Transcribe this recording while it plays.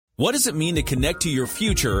What does it mean to connect to your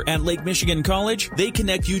future at Lake Michigan College? They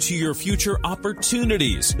connect you to your future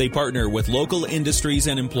opportunities. They partner with local industries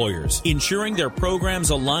and employers, ensuring their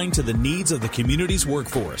programs align to the needs of the community's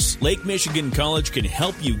workforce. Lake Michigan College can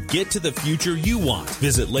help you get to the future you want.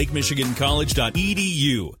 Visit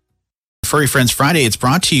lakemichigancollege.edu. Furry Friends Friday, it's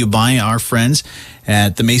brought to you by our friends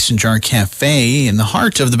at the Mason Jar Cafe in the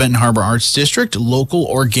heart of the Benton Harbor Arts District, local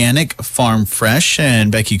organic farm fresh. And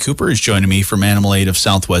Becky Cooper is joining me from Animal Aid of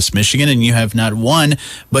Southwest Michigan. And you have not one,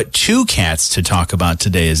 but two cats to talk about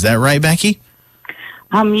today. Is that right, Becky?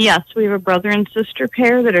 Yes, we have a brother and sister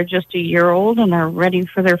pair that are just a year old and are ready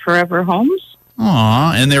for their forever homes.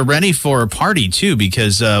 Aw, and they're ready for a party, too,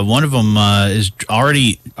 because one of them is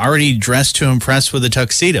already dressed to impress with a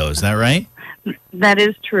tuxedo. Is that right? That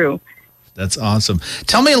is true. That's awesome.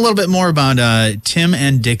 Tell me a little bit more about Tim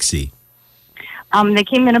and Dixie. They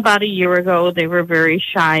came in about a year ago. They were very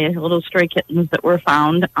shy, little stray kittens that were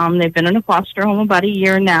found. They've been in a foster home about a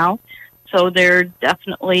year now, so they're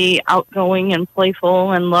definitely outgoing and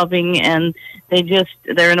playful and loving, and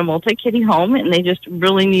they're in a multi-kitty home, and they just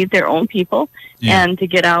really need their own people and to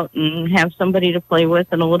get out and have somebody to play with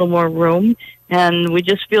and a little more room. And we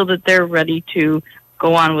just feel that they're ready to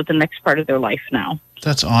go on with the next part of their life now.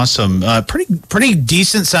 That's awesome. Pretty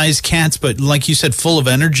decent-sized cats, but like you said, full of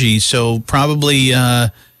energy. So probably,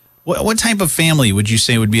 what type of family would you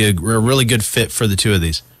say would be a really good fit for the two of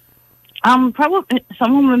these? Probably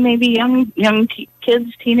some of them maybe young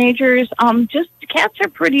kids, teenagers. Just cats are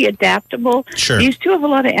pretty adaptable. Sure. These two have a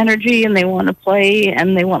lot of energy, and they want to play,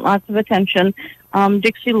 and they want lots of attention.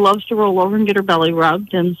 Dixie loves to roll over and get her belly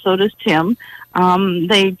rubbed, and so does Tim.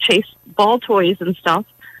 They chase ball toys and stuff.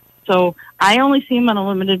 So I only see them on a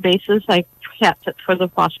limited basis. I cat sit for the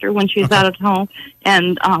foster when she's out at home.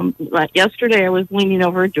 And yesterday I was leaning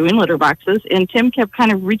over doing litter boxes, and Tim kept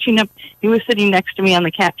kind of reaching up. He was sitting next to me on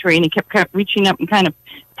the cat tray, and he kept reaching up and kind of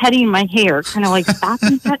petting my hair, kind of like, stop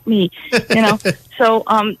and pet me, So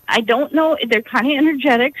I don't know. They're kind of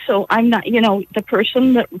energetic, so I'm not, the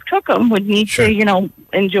person that took them would need to,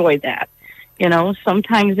 enjoy that.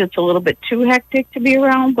 Sometimes it's a little bit too hectic to be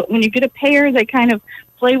around, but when you get a pair, they kind of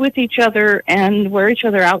play with each other and wear each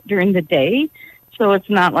other out during the day. So it's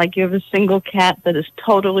not like you have a single cat that is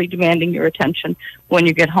totally demanding your attention when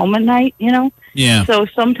you get home at night, Yeah. So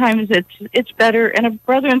sometimes it's better. And a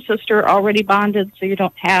brother and sister are already bonded, so you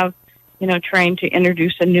don't have, trying to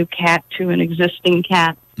introduce a new cat to an existing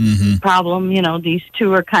cat problem. These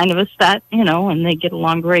two are kind of a set, and they get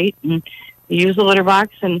along great, and they use the litter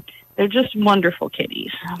box, and they're just wonderful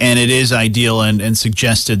kitties. And it is ideal and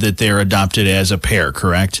suggested that they're adopted as a pair,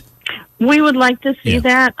 correct? We would like to see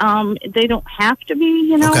that. They don't have to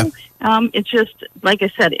be, Okay. It's just, like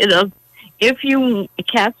I said,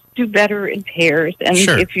 cats do better in pairs, and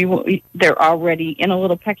they're already in a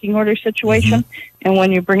little pecking order situation, and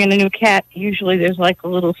when you bring in a new cat, usually there's like a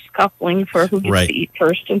little scuffling for who gets to eat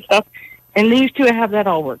first and stuff. And these two have that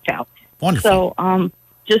all worked out. Wonderful. So,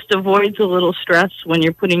 just avoids a little stress when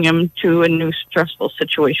you're putting them to a new stressful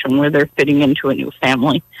situation where they're fitting into a new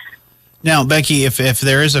family. Now, Becky, if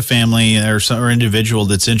there is a family or individual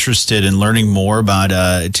that's interested in learning more about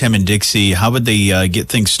Tim and Dixie, how would they get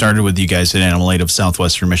things started with you guys at Animal Aid of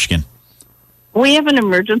Southwestern Michigan? We have an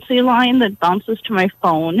emergency line that bounces to my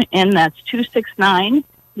phone, and that's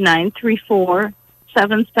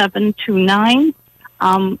 269-934-7729.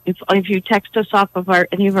 If you text us off of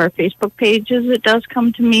any of our Facebook pages, it does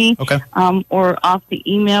come to me. Okay. Or off the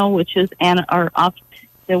email, which is off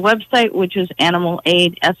the website, which is Animal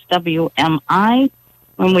Aid SWMI.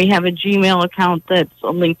 When we have a Gmail account that's a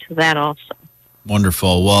link to that also.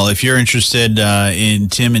 Wonderful. Well, if you're interested in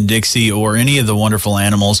Tim and Dixie or any of the wonderful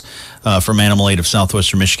animals from Animal Aid of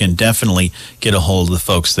Southwestern Michigan, definitely get a hold of the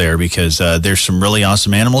folks there, because there's some really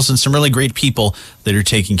awesome animals and some really great people that are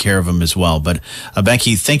taking care of them as well. But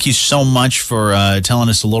Becky, thank you so much for telling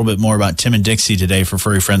us a little bit more about Tim and Dixie today for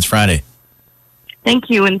Furry Friends Friday. Thank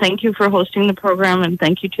you, and thank you for hosting the program, and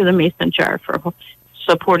thank you to the Mason Jar for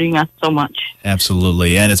supporting us so much.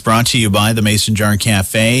 Absolutely. And it's brought to you by the Mason Jar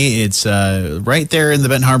Cafe. It's right there in the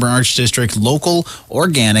Benton Harbor Arts District, local,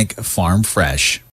 organic, farm fresh.